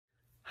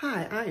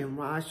Hi, I am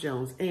Ros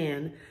Jones,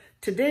 and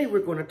today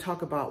we're going to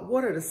talk about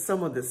what are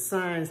some of the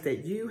signs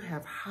that you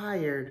have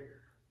hired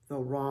the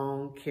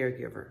wrong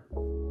caregiver.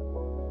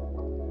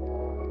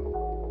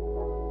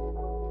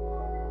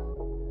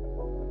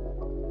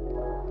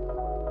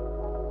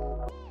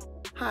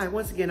 Hi,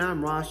 once again,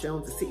 I'm Ros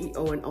Jones, the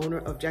CEO and owner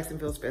of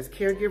Jacksonville's Best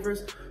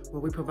Caregivers,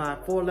 where we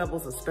provide 4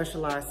 levels of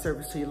specialized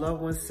service to your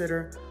loved one's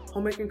sitter,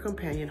 homemaking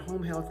companion,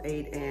 home health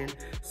aide, and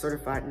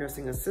certified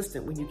nursing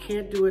assistant. When you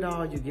can't do it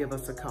all, you give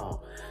us a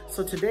call.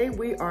 So today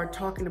we are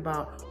talking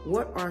about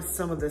what are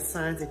some of the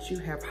signs that you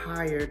have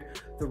hired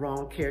the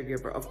wrong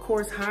caregiver. Of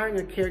course, hiring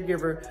a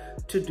caregiver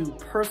to do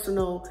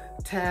personal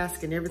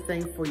tasks and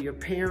everything for your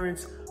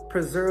parents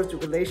preserves the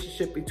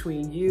relationship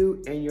between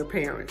you and your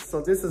parents.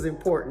 So this is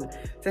important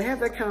to have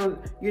that kind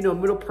of,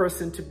 middle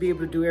person to be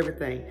able to do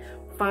everything.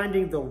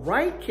 Finding the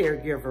right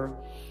caregiver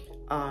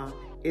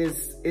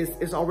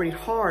is already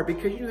hard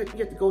because you have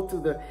to go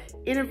through the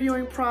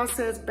interviewing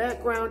process,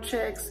 background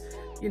checks,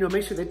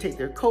 make sure they take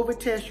their COVID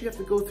test. You have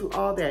to go through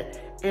all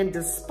that. And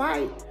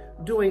despite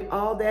doing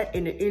all that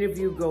and the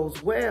interview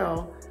goes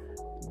well,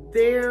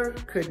 there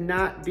could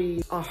not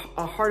be a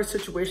harder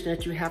situation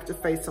that you have to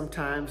face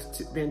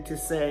sometimes than to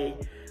say,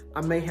 I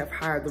may have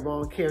hired the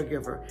wrong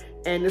caregiver.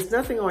 And it's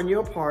nothing on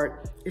your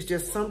part, it's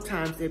just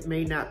sometimes it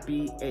may not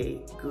be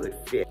a good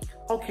fit.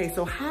 Okay,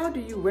 so how do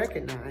you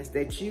recognize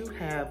that you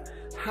have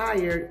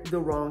hired the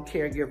wrong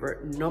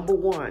caregiver? Number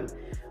 1,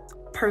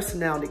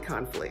 personality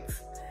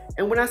conflicts.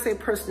 And when I say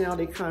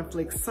personality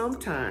conflicts,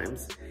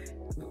 sometimes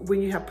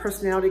when you have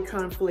personality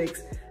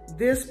conflicts,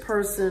 this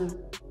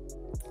person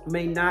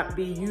may not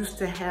be used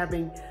to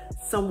having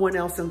someone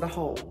else in the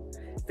home.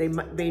 They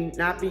may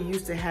not be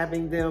used to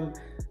having them,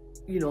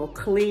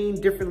 clean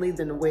differently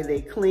than the way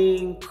they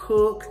clean,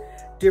 cook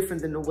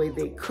different than the way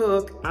they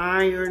cook,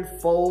 iron,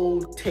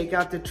 fold, take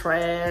out the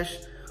trash,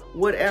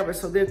 whatever.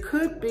 So there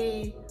could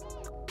be,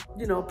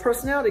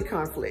 personality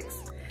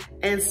conflicts.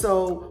 And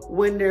so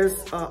when there's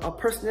a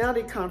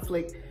personality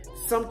conflict,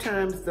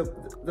 sometimes the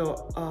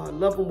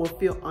loved one will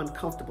feel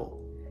uncomfortable.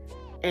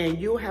 And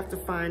you'll have to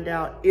find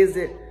out, is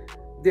it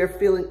they're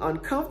feeling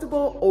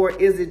uncomfortable, or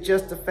is it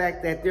just the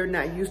fact that they're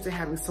not used to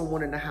having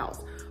someone in the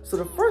house? So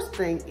the first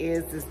thing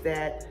is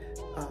that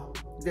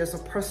there's a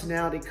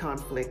personality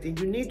conflict, and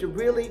you need to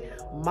really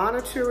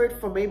monitor it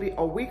for maybe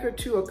a week or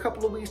two, a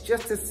couple of weeks,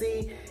 just to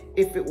see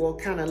if it will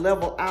kind of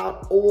level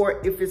out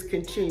or if it's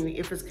continuing.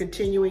 If it's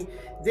continuing,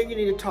 then you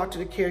need to talk to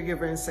the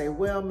caregiver and say,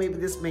 well, maybe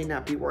this may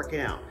not be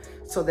working out.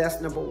 So that's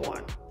number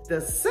 1.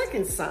 The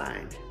second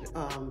sign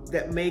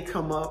that may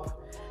come up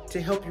to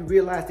help you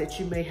realize that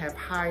you may have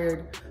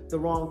hired the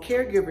wrong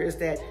caregiver is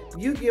that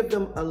you give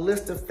them a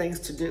list of things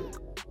to do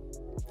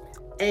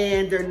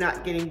and they're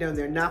not getting done.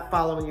 They're not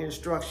following your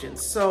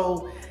instructions.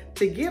 So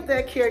to give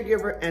that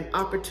caregiver an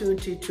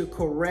opportunity to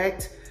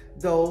correct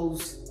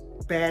those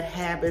bad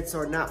habits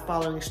or not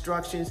following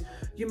instructions,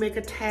 you make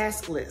a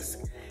task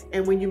list.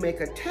 And when you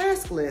make a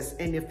task list,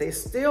 and if they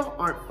still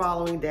aren't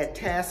following that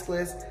task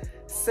list,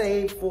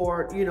 say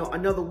for,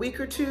 another week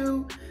or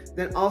two,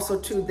 then also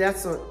too,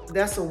 that's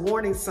a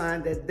warning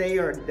sign that they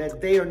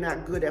are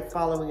not good at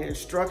following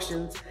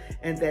instructions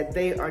and that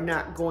they are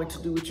not going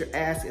to do what you're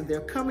asking.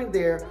 They're coming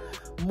there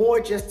more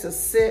just to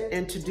sit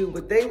and to do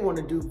what they want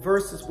to do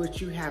versus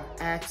what you have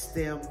asked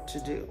them to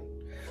do.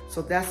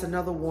 So that's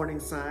another warning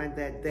sign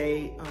that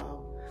they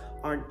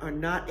are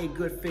not a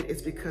good fit.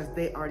 It's because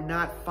they are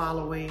not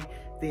following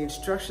the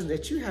instructions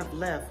that you have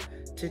left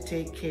to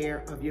take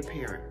care of your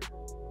parent.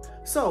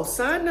 So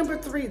sign number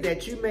 3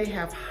 that you may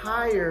have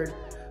hired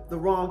the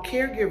wrong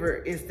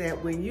caregiver is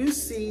that when you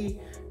see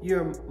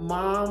your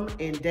mom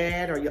and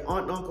dad or your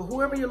aunt and uncle,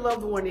 whoever your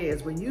loved one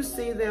is, when you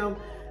see them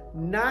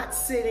not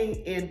sitting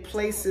in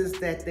places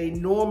that they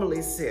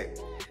normally sit.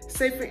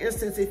 Say for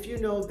instance, if you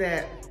know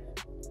that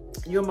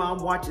your mom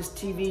watches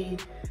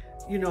TV,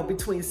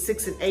 between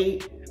 6 and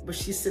 8, but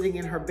she's sitting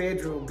in her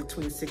bedroom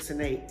between 6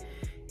 and 8.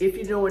 If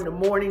you know in the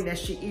morning that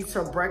she eats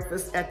her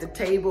breakfast at the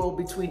table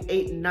between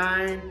 8 and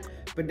 9,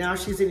 but now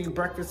she's eating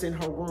breakfast in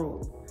her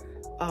room.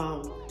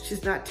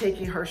 She's not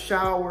taking her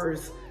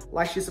showers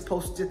like she's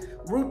supposed to.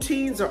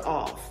 Routines are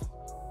off.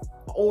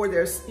 Or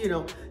there's,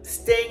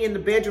 staying in the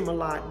bedroom a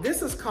lot.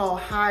 This is called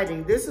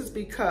hiding. This is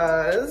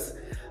because,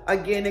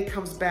 again, it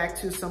comes back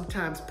to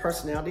sometimes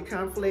personality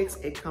conflicts.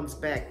 It comes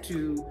back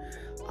to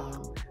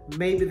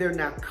maybe they're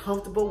not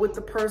comfortable with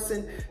the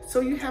person. So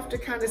you have to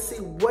kind of see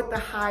what the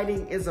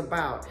hiding is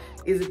about.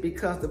 Is it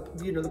because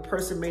the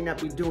person may not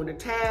be doing the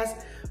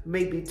task,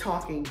 maybe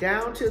talking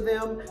down to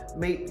them,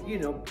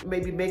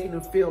 maybe making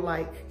them feel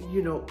like,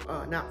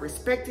 not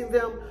respecting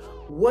them?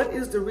 What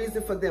is the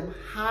reason for them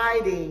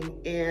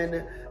hiding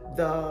in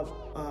the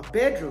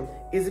bedroom?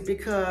 Is it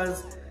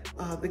because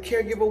the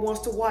caregiver wants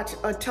to watch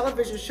a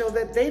television show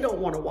that they don't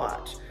want to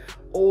watch?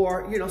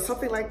 Or,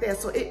 something like that.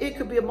 So it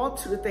could be a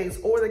multitude of things.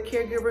 Or the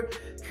caregiver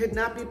could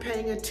not be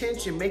paying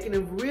attention, making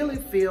them really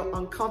feel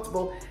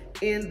uncomfortable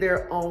in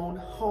their own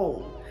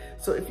home.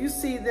 So if you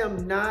see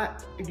them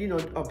not, a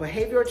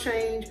behavioral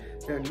change,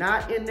 they're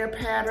not in their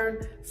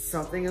pattern,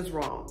 something is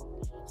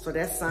wrong. So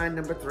that's sign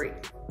number 3.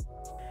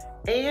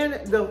 And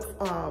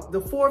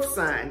the 4th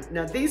sign.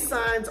 Now these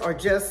signs are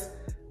just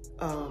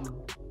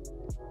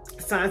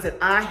signs that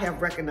I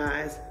have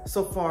recognized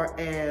so far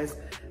as,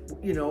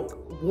 you know,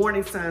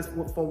 warning signs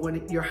for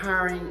when you're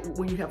hiring,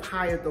 when you have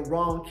hired the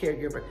wrong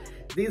caregiver.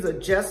 These are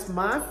just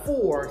my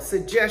 4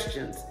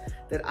 suggestions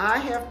that I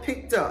have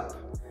picked up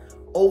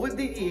over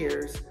the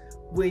years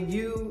when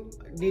you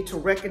need to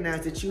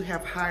recognize that you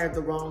have hired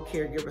the wrong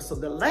caregiver. So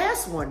the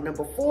last one,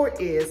 number 4,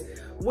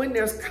 is when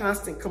there's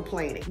constant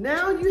complaining.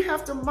 Now you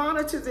have to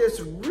monitor this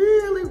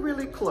really,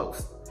 really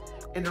close.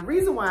 And the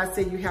reason why I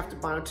say you have to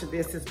monitor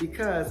this is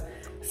because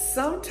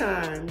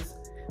sometimes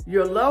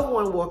your loved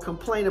one will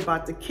complain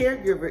about the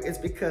caregiver is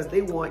because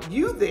they want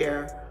you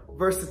there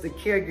versus the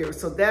caregiver.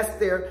 So that's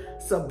their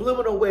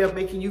subliminal way of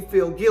making you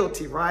feel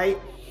guilty, right?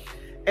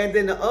 And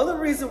then the other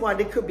reason why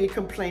they could be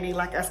complaining,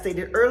 like I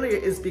stated earlier,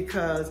 is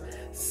because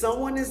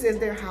someone is in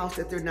their house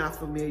that they're not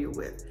familiar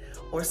with.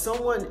 Or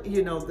someone,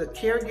 you know, the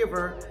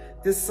caregiver,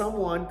 this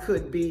someone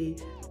could be,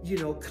 you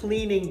know,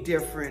 cleaning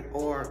different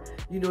or,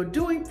 you know,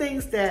 doing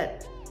things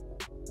that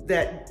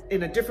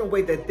in a different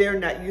way that they're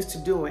not used to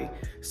doing.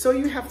 So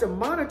you have to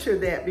monitor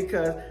that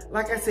because,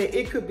 like I said,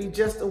 it could be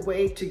just a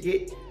way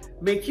to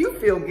make you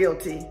feel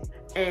guilty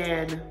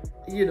and,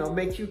 you know,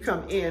 make you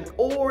come in,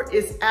 or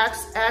it's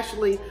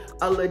actually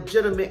a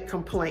legitimate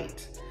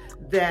complaint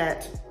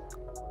that,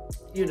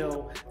 you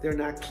know, they're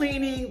not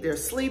cleaning, they're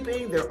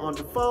sleeping, they're on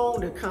the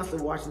phone, they're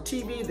constantly watching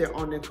TV, they're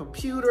on their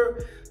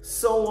computer,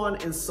 so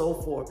on and so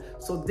forth.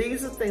 So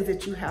these are things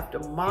that you have to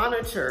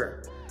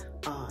monitor,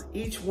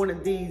 each one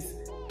of these,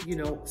 you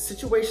know,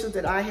 situations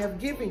that I have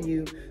given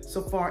you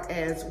so far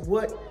as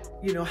what,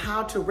 you know,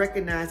 how to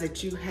recognize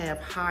that you have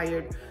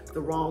hired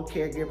the wrong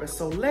caregiver.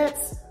 So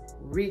let's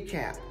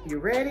recap. You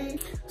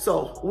ready?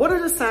 So what are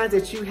the signs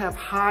that you have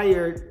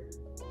hired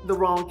the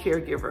wrong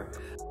caregiver?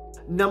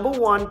 Number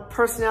 1,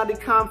 personality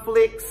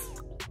conflicts.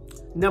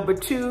 Number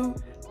 2,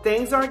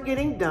 things aren't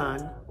getting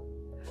done.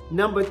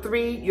 Number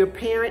 3, your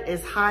parent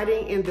is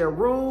hiding in their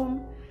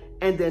room.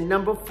 And then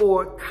number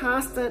 4,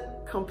 constant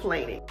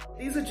complaining.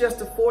 These are just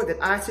the 4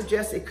 that I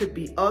suggest. It could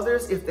be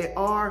others. If they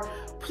are,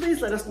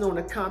 please let us know in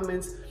the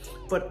comments.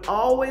 But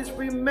always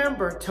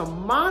remember to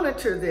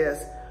monitor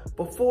this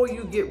before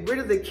you get rid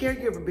of the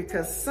caregiver,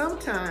 because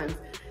sometimes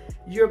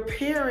your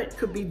parent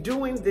could be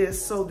doing this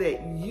so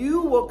that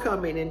you will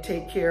come in and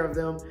take care of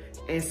them.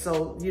 And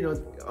so, you know,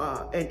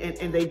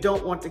 and they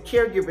don't want the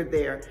caregiver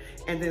there.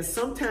 And then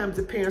sometimes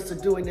the parents are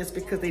doing this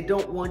because they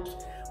don't want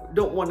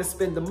to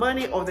spend the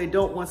money, or they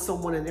don't want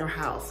someone in their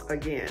house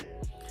again.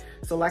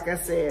 So like I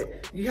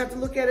said, you have to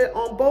look at it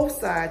on both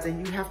sides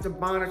and you have to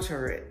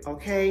monitor it,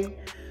 okay?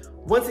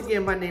 Once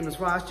again, my name is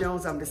Ros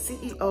Jones. I'm the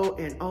CEO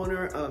and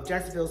owner of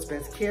Jacksonville's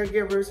Best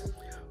Caregivers,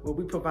 where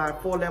we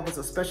provide 4 levels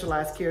of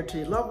specialized care to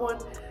your loved one: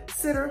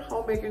 sitter,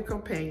 homemaker,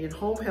 companion,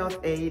 home health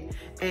aide,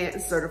 and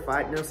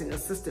certified nursing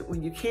assistant.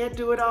 When you can't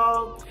do it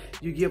all,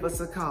 you give us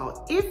a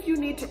call. If you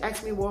need to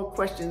ask me more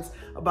questions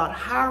about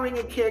hiring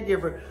a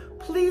caregiver,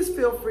 please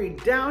feel free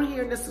down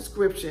here in the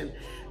description.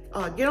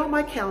 Get on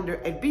my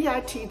calendar at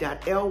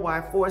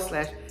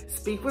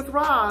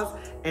bit.ly/speakwithRoz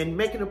and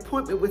make an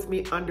appointment with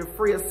me under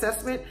free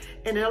assessment.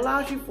 And it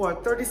allows you for a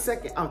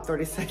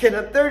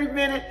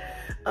 30-minute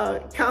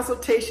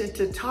consultation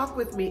to talk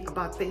with me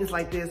about things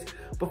like this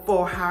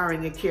before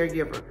hiring a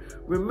caregiver.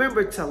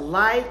 Remember to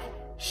like,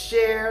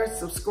 share,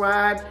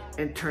 subscribe,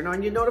 and turn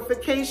on your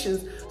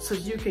notifications so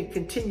you can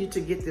continue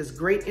to get this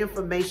great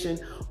information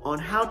on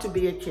how to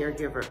be a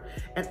caregiver.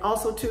 And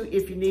also too,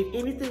 if you need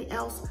anything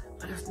else,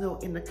 let us know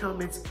in the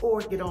comments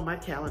or get on my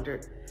calendar.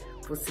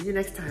 We'll see you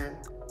next time.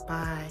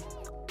 Bye.